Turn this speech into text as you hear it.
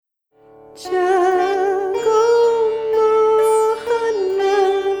जागो मोहन्ना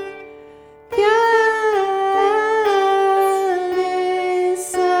प्यारे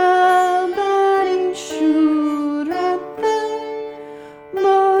साबारी शूरता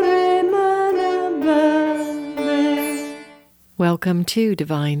more manabale. Welcome to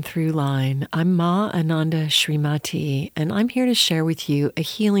Divine Throughline. I'm Ma Ananda Srimati, and I'm here to share with you a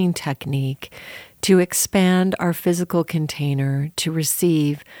healing technique to expand our physical container to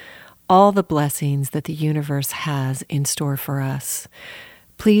receive all the blessings that the universe has in store for us.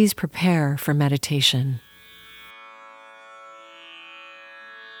 Please prepare for meditation.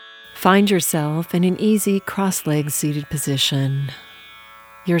 Find yourself in an easy cross-legged seated position,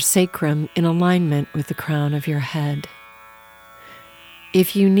 your sacrum in alignment with the crown of your head.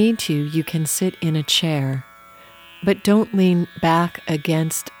 If you need to, you can sit in a chair, but don't lean back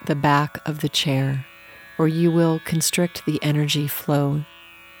against the back of the chair, or you will constrict the energy flow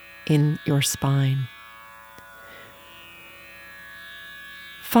in your spine.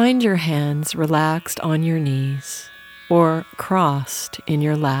 Find your hands relaxed on your knees or crossed in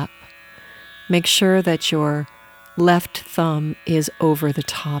your lap. Make sure that your left thumb is over the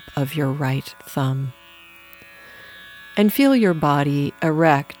top of your right thumb. And feel your body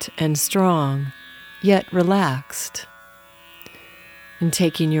erect and strong, yet relaxed. And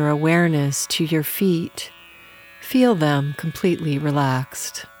taking your awareness to your feet, feel them completely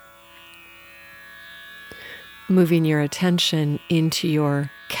relaxed. Moving your attention into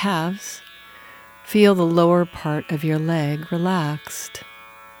your calves, feel the lower part of your leg relaxed.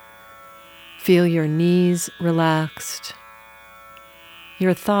 Feel your knees relaxed,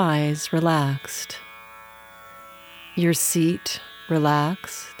 your thighs relaxed, your seat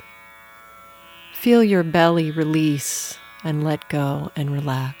relaxed. Feel your belly release and let go and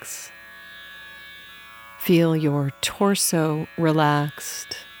relax. Feel your torso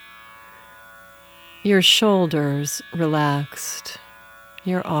relaxed, your shoulders relaxed,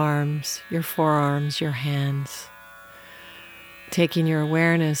 your arms, your forearms, your hands. Taking your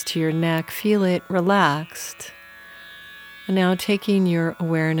awareness to your neck, feel it relaxed. And now taking your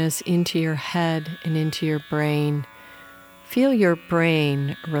awareness into your head and into your brain, feel your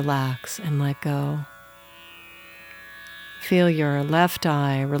brain relax and let go. Feel your left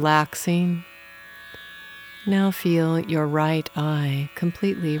eye relaxing. Now feel your right eye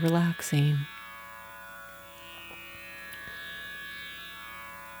completely relaxing.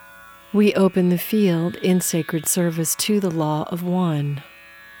 We open the field in sacred service to the law of one,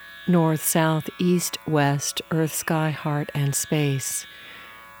 north, south, east, west, earth, sky, heart, and space.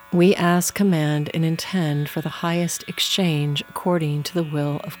 We ask, command, and intend for the highest exchange according to the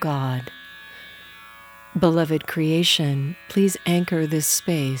will of God. Beloved creation, please anchor this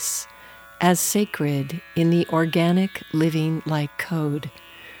space as sacred in the organic living light code.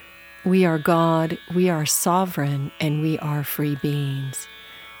 We are God, we are sovereign, and we are free beings.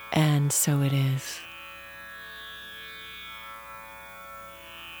 And so it is.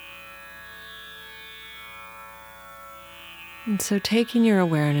 And so taking your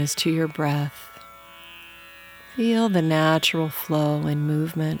awareness to your breath, feel the natural flow and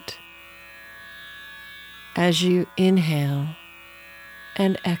movement as you inhale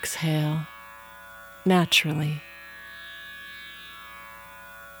and exhale naturally.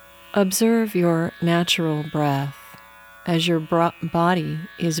 Observe your natural breath as your body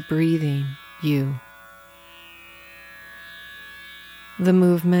is breathing you. The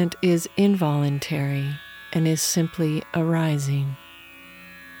movement is involuntary and is simply arising.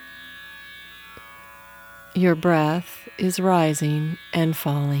 Your breath is rising and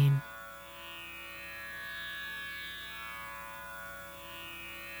falling.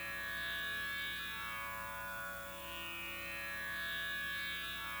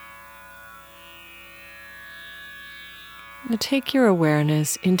 Now take your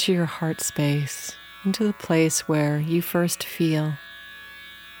awareness into your heart space, into the place where you first feel,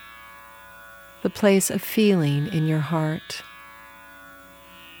 the place of feeling in your heart.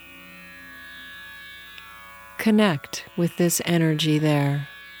 Connect with this energy there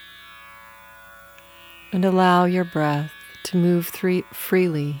and allow your breath to move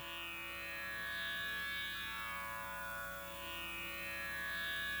freely.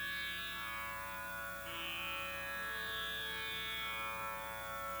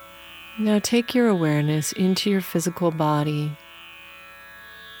 Now take your awareness into your physical body.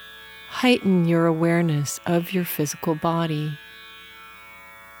 Heighten your awareness of your physical body.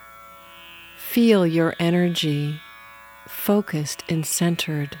 Feel your energy focused and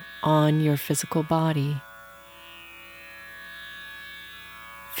centered on your physical body.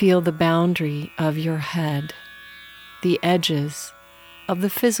 Feel the boundary of your head, the edges of the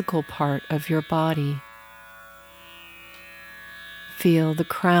physical part of your body. Feel the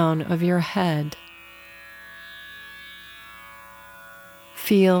crown of your head.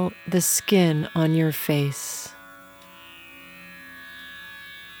 Feel the skin on your face.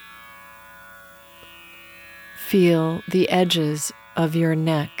 Feel the edges of your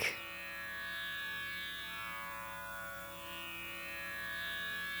neck.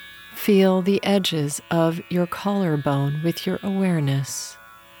 Feel the edges of your collarbone with your awareness.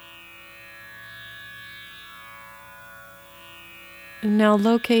 And now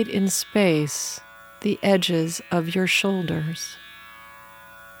locate in space the edges of your shoulders.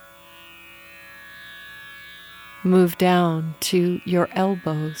 Move down to your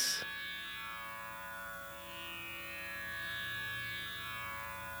elbows.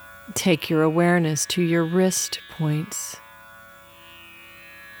 Take your awareness to your wrist points.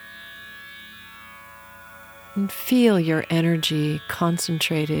 And feel your energy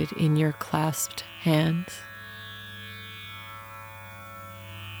concentrated in your clasped hands.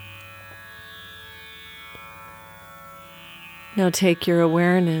 Now take your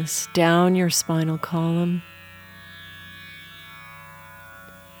awareness down your spinal column.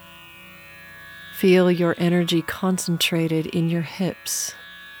 Feel your energy concentrated in your hips.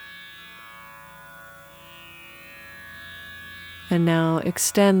 And now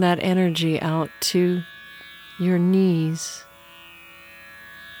extend that energy out to your knees.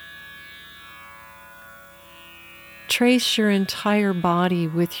 Trace your entire body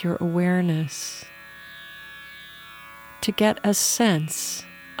with your awareness to get a sense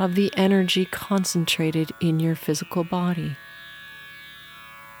of the energy concentrated in your physical body.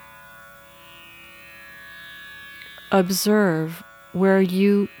 Observe where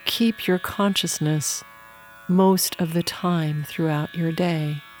you keep your consciousness most of the time throughout your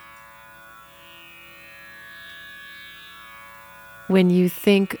day. When you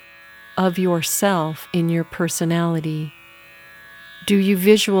think of yourself in your personality, do you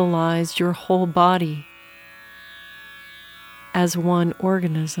visualize your whole body as one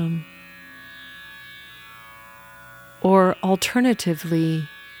organism? Or alternatively,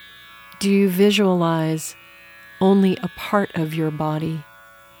 do you visualize only a part of your body?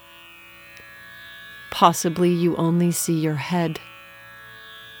 Possibly you only see your head.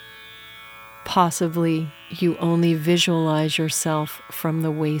 Possibly you only visualize yourself from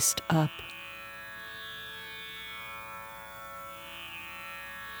the waist up.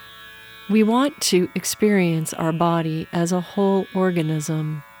 We want to experience our body as a whole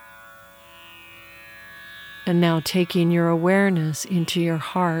organism. And now taking your awareness into your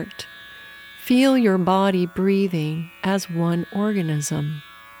heart, feel your body breathing as one organism.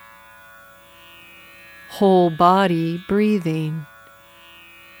 Whole body breathing.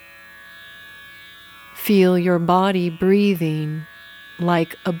 Feel your body breathing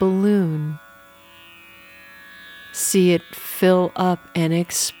like a balloon. See it fill up and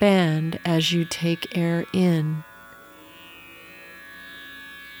expand as you take air in.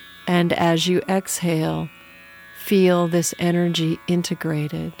 And as you exhale, feel this energy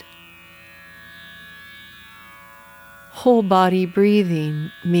integrated. Whole body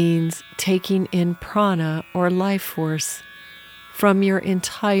breathing means taking in prana or life force from your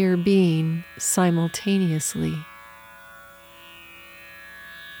entire being simultaneously.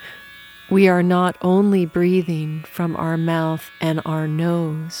 We are not only breathing from our mouth and our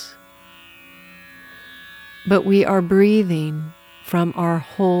nose, but we are breathing from our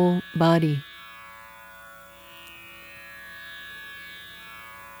whole body.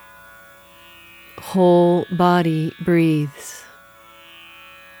 Whole body breathes.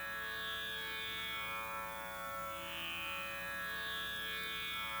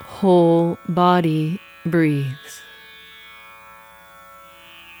 Whole body breathes.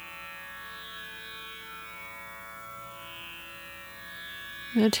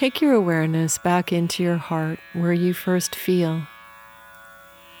 Now take your awareness back into your heart where you first feel,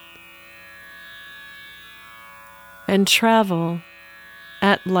 and travel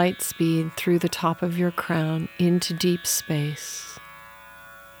at light speed through the top of your crown into deep space.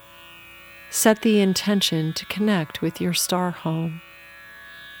 Set the intention to connect with your star home,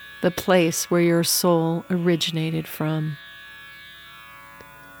 the place where your soul originated from.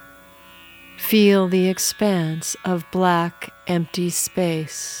 Feel the expanse of black, empty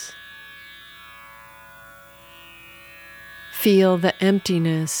space. Feel the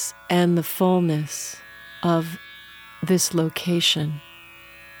emptiness and the fullness of this location.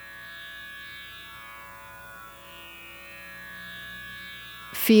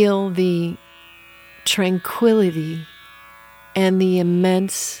 Feel the tranquility and the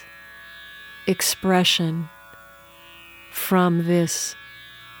immense expression from this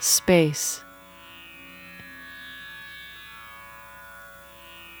space.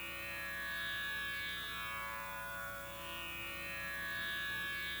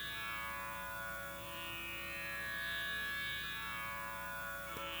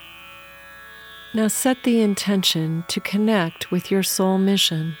 Now set the intention to connect with your soul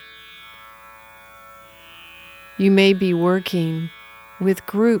mission. You may be working with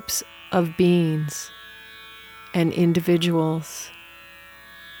groups of beings and individuals.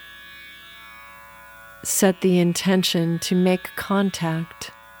 Set the intention to make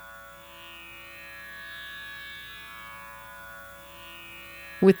contact.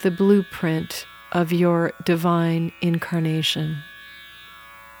 With the blueprint of your divine incarnation.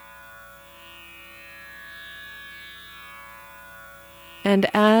 And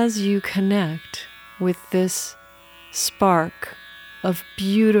as you connect with this spark of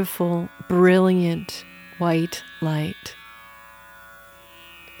beautiful, brilliant white light,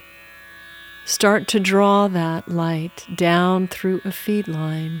 start to draw that light down through a feed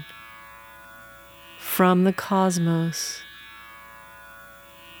line from the cosmos.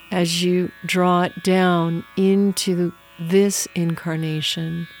 As you draw it down into this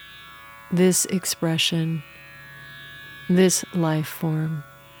incarnation, this expression, this life form.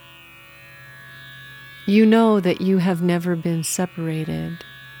 You know that you have never been separated,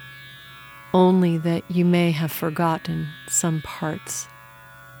 only that you may have forgotten some parts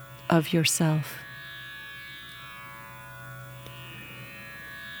of yourself.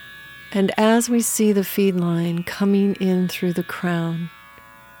 And as we see the feed line coming in through the crown,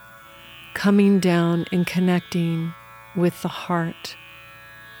 coming down and connecting with the heart,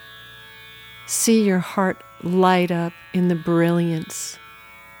 see your heart light up in the brilliance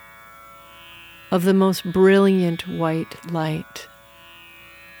of the most brilliant white light.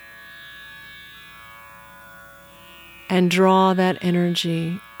 And draw that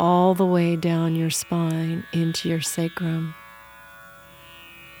energy all the way down your spine into your sacrum.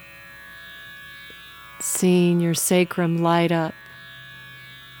 Seeing your sacrum light up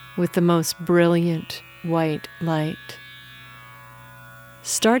with the most brilliant white light.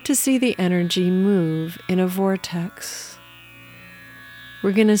 Start to see the energy move in a vortex.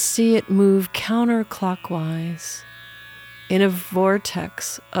 We're going to see it move counterclockwise in a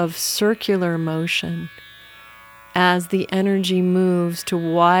vortex of circular motion as the energy moves to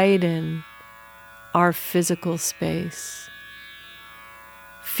widen our physical space.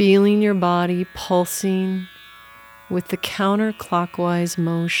 Feeling your body pulsing with the counterclockwise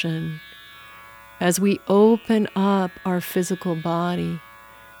motion as we open up our physical body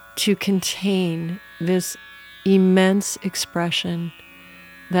to contain this immense expression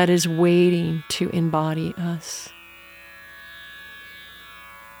that is waiting to embody us.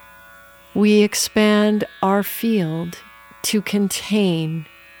 We expand our field to contain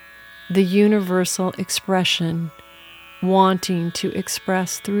the universal expression wanting to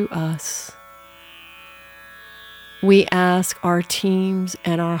express through us. We ask our teams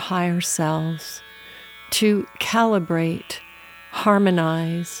and our higher selves to calibrate,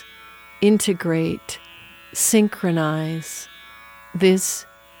 harmonize, integrate, synchronize this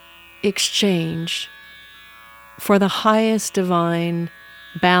exchange for the highest divine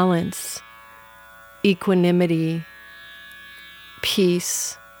balance, equanimity,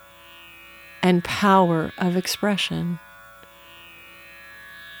 peace, and power of expression.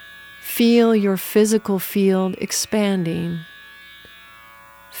 Feel your physical field expanding.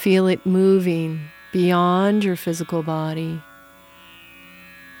 Feel it moving beyond your physical body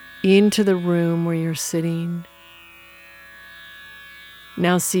into the room where you're sitting.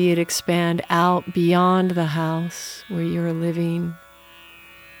 Now see it expand out beyond the house where you're living.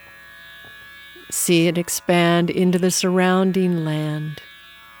 See it expand into the surrounding land.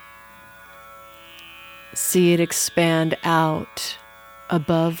 See it expand out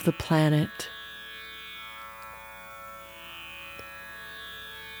above the planet.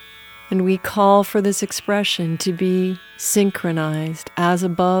 And we call for this expression to be synchronized, as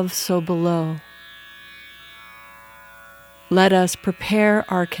above, so below. Let us prepare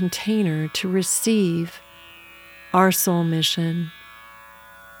our container to receive our soul mission,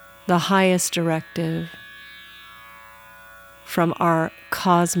 the highest directive from our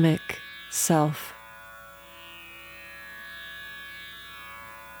cosmic self.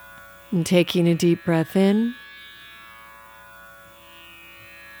 And taking a deep breath in,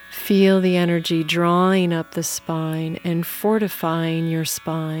 feel the energy drawing up the spine and fortifying your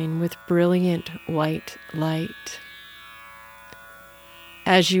spine with brilliant white light.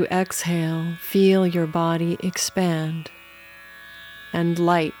 As you exhale, feel your body expand and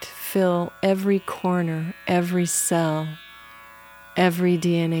light fill every corner, every cell every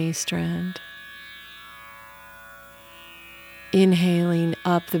DNA strand. Inhaling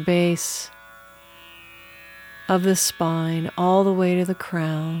up the base of the spine all the way to the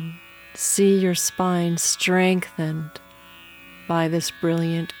crown. See your spine strengthened by this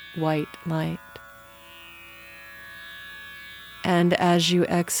brilliant white light. And as you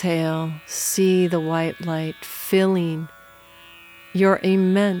exhale, see the white light filling your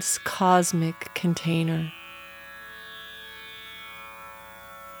immense cosmic container.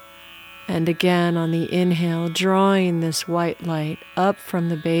 And again on the inhale, drawing this white light up from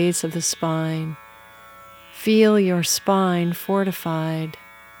the base of the spine. Feel your spine fortified,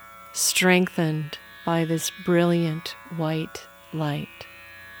 strengthened by this brilliant white light.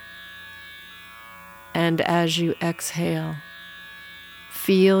 And as you exhale,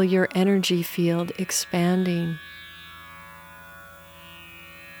 feel your energy field expanding.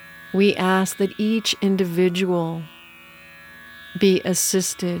 We ask that each individual be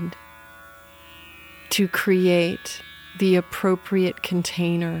assisted to create the appropriate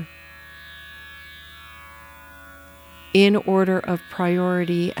container in order of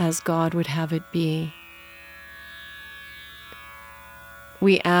priority as God would have it be.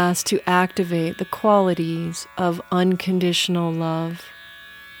 We ask to activate the qualities of unconditional love,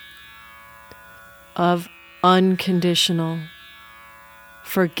 of unconditional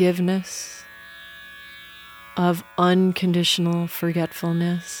forgiveness, of unconditional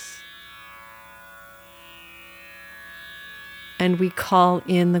forgetfulness. And we call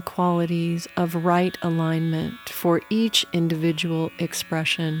in the qualities of right alignment for each individual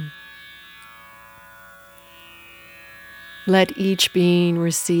expression. Let each being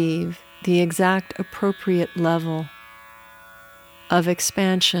receive the exact appropriate level of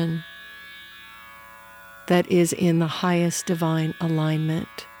expansion that is in the highest divine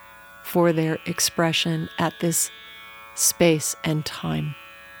alignment for their expression at this space and time.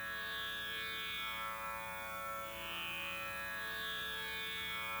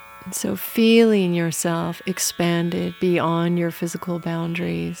 And so feeling yourself expanded beyond your physical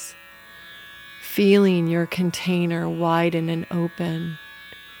boundaries, feeling your container widen and open,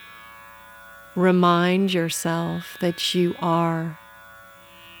 remind yourself that you are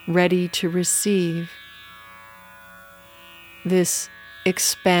ready to receive this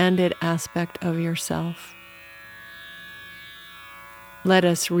expanded aspect of yourself. Let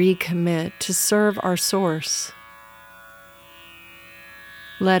us recommit to serve our source.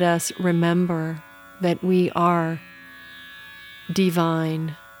 Let us remember that we are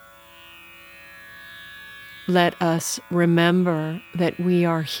divine. Let us remember that we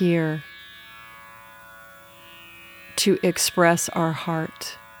are here to express our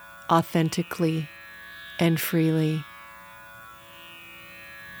heart authentically and freely.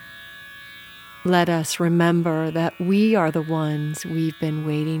 Let us remember that we are the ones we've been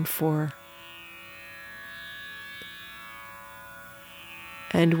waiting for.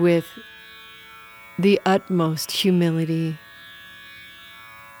 And with the utmost humility,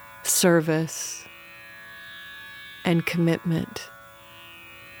 service, and commitment,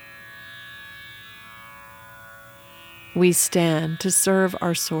 we stand to serve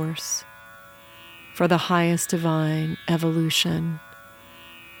our source for the highest divine evolution,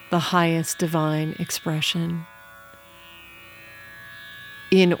 the highest divine expression,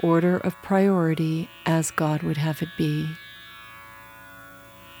 in order of priority as God would have it be.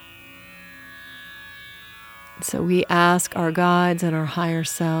 So we ask our guides and our higher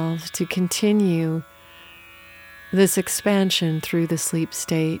selves to continue this expansion through the sleep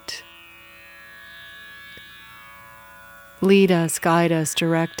state. Lead us, guide us,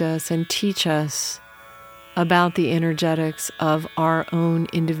 direct us, and teach us about the energetics of our own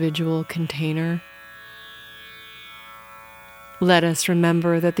individual container. Let us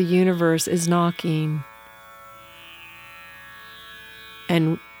remember that the universe is knocking,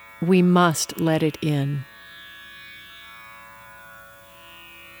 and we must let it in.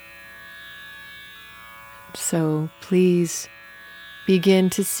 So please begin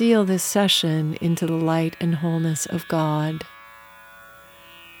to seal this session into the light and wholeness of God.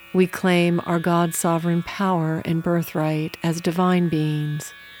 We claim our God-sovereign power and birthright as divine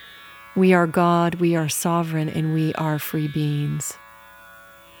beings. We are God, we are sovereign, and we are free beings.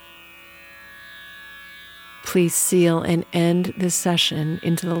 Please seal and end this session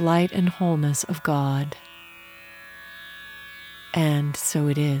into the light and wholeness of God. And so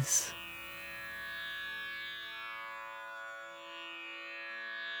it is.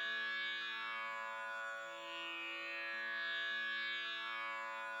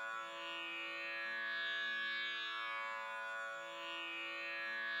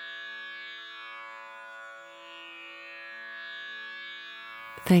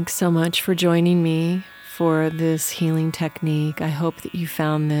 Thanks so much for joining me for this healing technique. I hope that you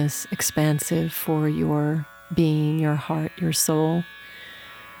found this expansive for your being, your heart, your soul.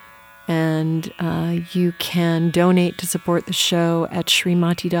 And you can donate to support the show at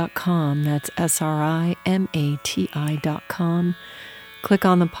srimati.com. That's SRIMATI.com. Click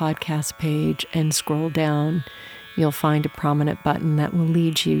on the podcast page and scroll down. You'll find a prominent button that will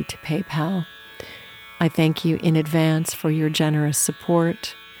lead you to PayPal. I thank you in advance for your generous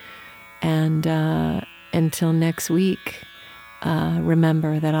support. And until next week,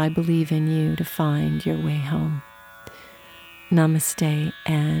 remember that I believe in you to find your way home. Namaste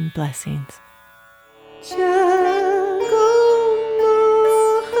and blessings.